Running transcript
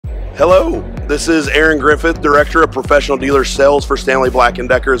Hello, this is Aaron Griffith, Director of Professional Dealer Sales for Stanley Black &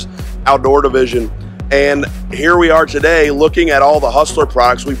 Decker's Outdoor Division. And here we are today looking at all the Hustler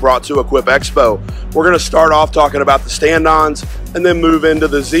products we brought to Equip Expo. We're going to start off talking about the stand-ons and then move into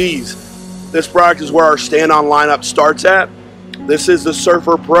the Z's. This product is where our stand-on lineup starts at. This is the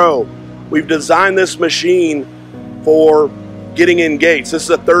Surfer Pro. We've designed this machine for getting in gates. This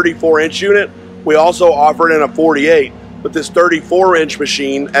is a 34-inch unit. We also offer it in a 48. But this 34-inch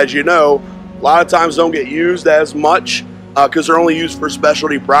machine, as you know, a lot of times don't get used as much because they're only used for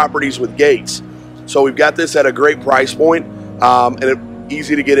specialty properties with gates. So we've got this at a great price point, and it's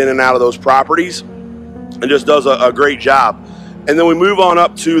easy to get in and out of those properties, and just does a great job. And then we move on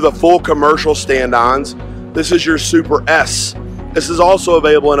up to the full commercial stand-ons. This is your Super S. This is also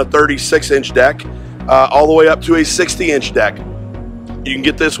available in a 36-inch deck, all the way up to a 60-inch deck. You can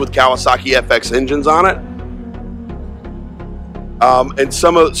get this with Kawasaki FX engines on it. And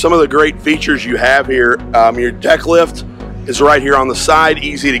some of the great features you have here, your deck lift is right here on the side,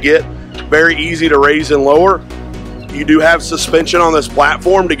 easy to get, very easy to raise and lower. You do have suspension on this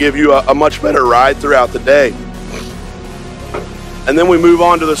platform to give you a much better ride throughout the day. And then we move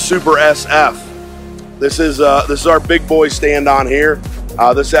on to the Super SF. This is our big boy stand on here.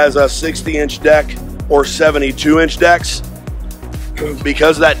 This has a 60-inch deck or 72-inch decks.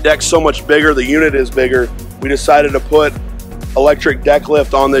 Because that deck's so much bigger, the unit is bigger, we decided to put electric deck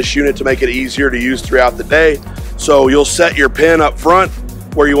lift on this unit to make it easier to use throughout the day. So you'll set your pin up front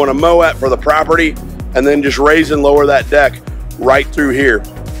where you want to mow at for the property, and then just raise and lower that deck right through here.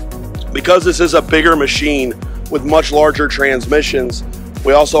 Because this is a bigger machine with much larger transmissions,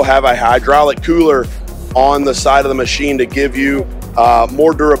 we also have a hydraulic cooler on the side of the machine to give you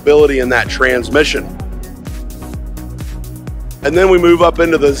more durability in that transmission. And then we move up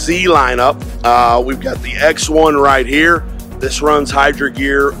into the Z lineup. We've got the X1 right here. This runs Hydra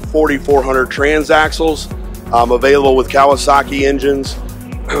Gear 4400 transaxles, available with Kawasaki engines,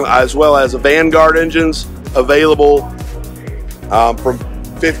 as well as Vanguard engines, available from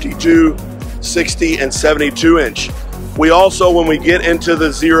 52, 60, and 72-inch. We also, when we get into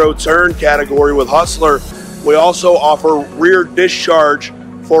the zero turn category with Hustler, we also offer rear discharge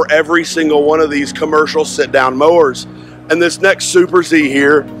for every single one of these commercial sit-down mowers. And this next Super Z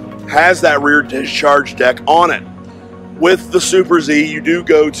here has that rear discharge deck on it. With the Super Z, you do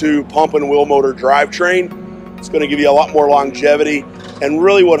go to pump and wheel motor drivetrain. It's going to give you a lot more longevity. And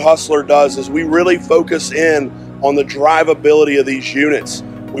really what Hustler does is we really focus in on the drivability of these units.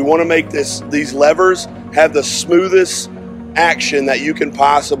 We want to make these levers have the smoothest action that you can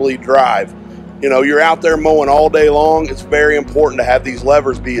possibly drive. You know, you're out there mowing all day long. It's very important to have these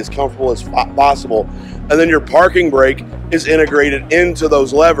levers be as comfortable as possible. And then your parking brake is integrated into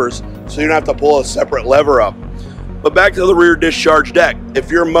those levers, so you don't have to pull a separate lever up. But back to the rear discharge deck.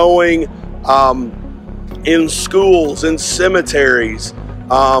 If you're mowing in schools, in cemeteries,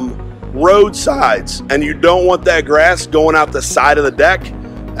 roadsides, and you don't want that grass going out the side of the deck,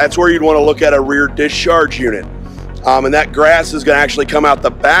 that's where you'd want to look at a rear discharge unit. And that grass is going to actually come out the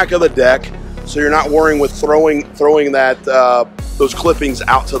back of the deck, so you're not worrying with throwing that those clippings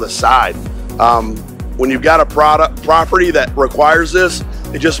out to the side. When you've got a property that requires this,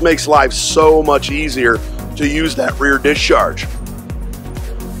 it just makes life so much easier to use that rear discharge.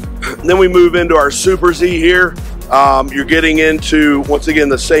 Then we move into our Super Z here. You're getting into, once again,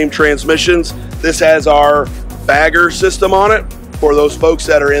 the same transmissions. This has our bagger system on it for those folks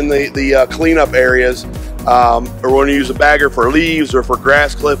that are in the cleanup areas, or want to use a bagger for leaves or for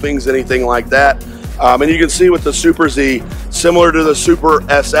grass clippings, anything like that. And you can see with the Super Z, similar to the Super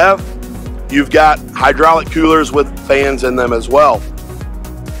SF, you've got hydraulic coolers with fans in them as well.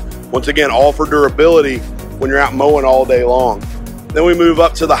 Once again, all for durability when you're out mowing all day long. Then we move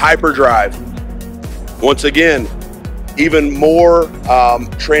up to the HYPERDRIVE. Once again, even more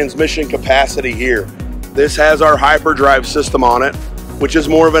transmission capacity here. This has our HYPERDRIVE system on it, which is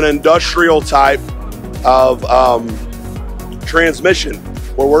more of an industrial type of transmission,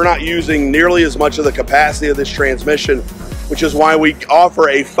 where we're not using nearly as much of the capacity of this transmission, which is why we offer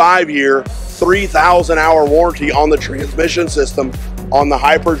a 5-year, 3,000-hour warranty on the transmission system on the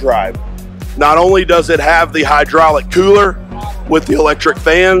HYPERDRIVE. Not only does it have the hydraulic cooler with the electric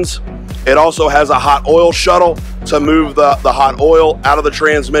fans, it also has a hot oil shuttle to move the hot oil out of the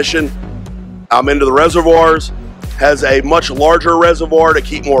transmission into the reservoirs. Has a much larger reservoir to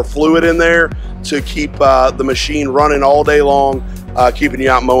keep more fluid in there, to keep the machine running all day long, keeping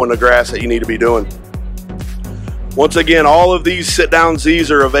you out mowing the grass that you need to be doing. Once again, all of these sit-down Zs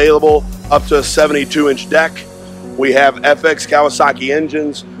are available up to a 72-inch deck. We have FX Kawasaki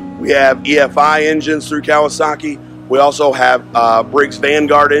engines. We have EFI engines through Kawasaki. We also have Briggs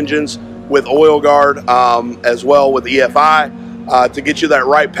Vanguard engines with oil guard, as well with EFI, to get you that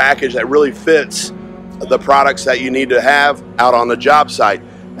right package that really fits the products that you need to have out on the job site.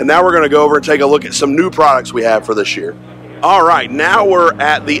 And now we're going to go over and take a look at some new products we have for this year. All right, now we're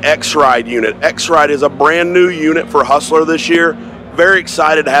at the X-Ride unit. X-Ride is a brand new unit for Hustler this year. Very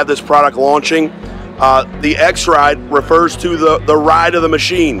excited to have this product launching. The X-Ride refers to the ride of the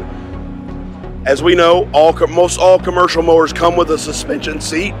machine. As we know, most all commercial mowers come with a suspension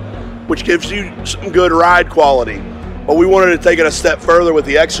seat, which gives you some good ride quality. But we wanted to take it a step further with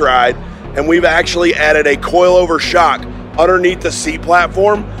the X-Ride, and we've actually added a coilover shock underneath the seat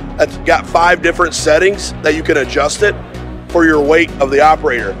platform that's got 5 different settings that you can adjust it for your weight of the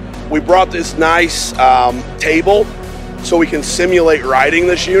operator. We brought this nice table so we can simulate riding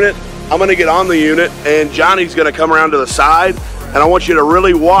this unit. I'm gonna get on the unit and Johnny's gonna come around to the side, and I want you to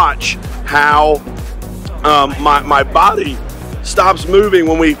really watch how my body stops moving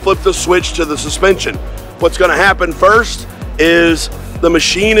when we flip the switch to the suspension. What's gonna happen first is the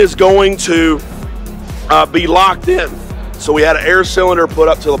machine is going to be locked in. So we had an air cylinder put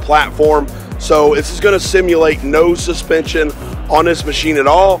up to the platform. So this is going to simulate no suspension on this machine at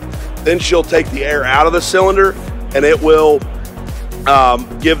all. Then she'll take the air out of the cylinder and it will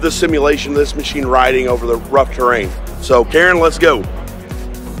give the simulation of this machine riding over the rough terrain. So Karen, let's go.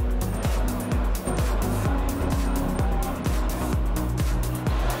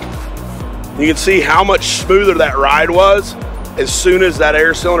 You can see how much smoother that ride was as soon as that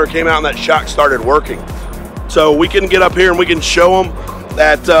air cylinder came out and that shock started working. So we can get up here and we can show them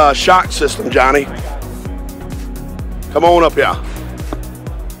that shock system, Johnny. Come on up here.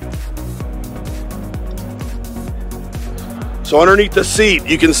 So underneath the seat,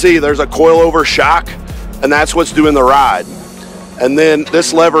 you can see there's a coilover shock, and that's what's doing the ride. And then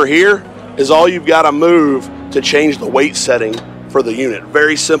this lever here is all you've got to move to change the weight setting for the unit.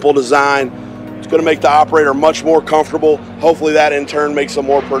 Very simple design. It's going to make the operator much more comfortable. Hopefully that in turn makes them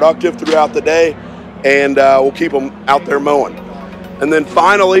more productive throughout the day, and we'll keep them out there mowing. And then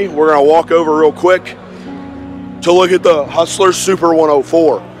finally, we're going to walk over real quick to look at the Hustler Super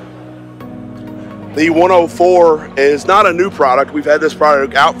 104. The 104 is not a new product. We've had this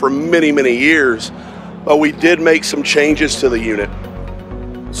product out for many, many years, but we did make some changes to the unit.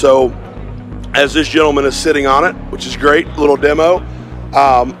 So as this gentleman is sitting on it, which is great, little demo,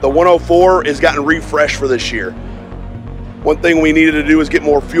 the 104 has gotten refreshed for this year. One thing we needed to do is get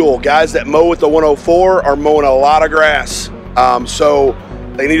more fuel. Guys that mow with the 104 are mowing a lot of grass, so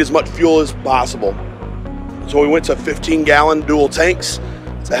they need as much fuel as possible. So we went to 15-gallon dual tanks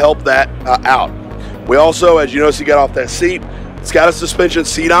to help that out. We also, as you notice, you got off that seat, it's got a suspension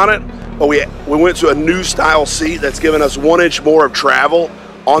seat on it, but we went to a new style seat that's given us 1 inch more of travel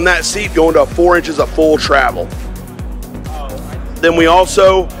on that seat, going to 4 inches of full travel. Then we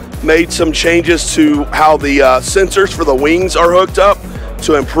also made some changes to how the sensors for the wings are hooked up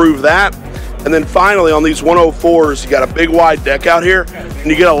to improve that. And then finally, on these 104s, you got a big wide deck out here and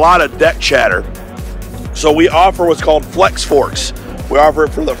you get a lot of deck chatter. So we offer what's called flex forks. We offer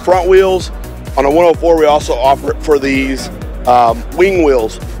it for the front wheels. On a 104, we also offer it for these wing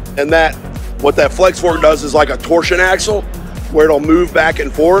wheels. And what that flex fork does is like a torsion axle where it'll move back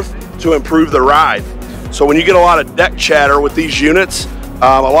and forth to improve the ride. So when you get a lot of deck chatter with these units,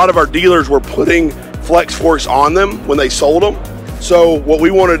 a lot of our dealers were putting flex forks on them when they sold them. So what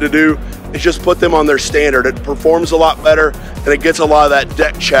we wanted to do is just put them on their standard. It performs a lot better and it gets a lot of that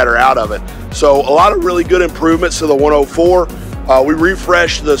deck chatter out of it. So a lot of really good improvements to the 104. We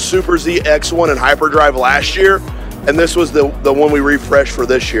refreshed the Super Z X1 and HYPERDRIVE last year, and this was the one we refreshed for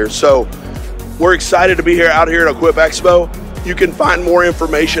this year. So we're excited to be out here at Equip Expo. You can find more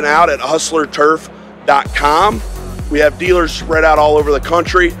information out at hustlerturf.com. We have dealers spread out all over the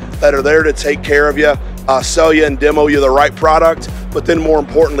country that are there to take care of you, sell you and demo you the right product, but then more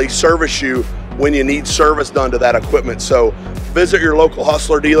importantly, service you when you need service done to that equipment. So visit your local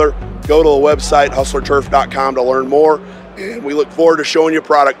Hustler dealer, go to the website, hustlerturf.com, to learn more, and we look forward to showing you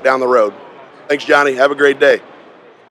product down the road. Thanks, Johnny. Have a great day.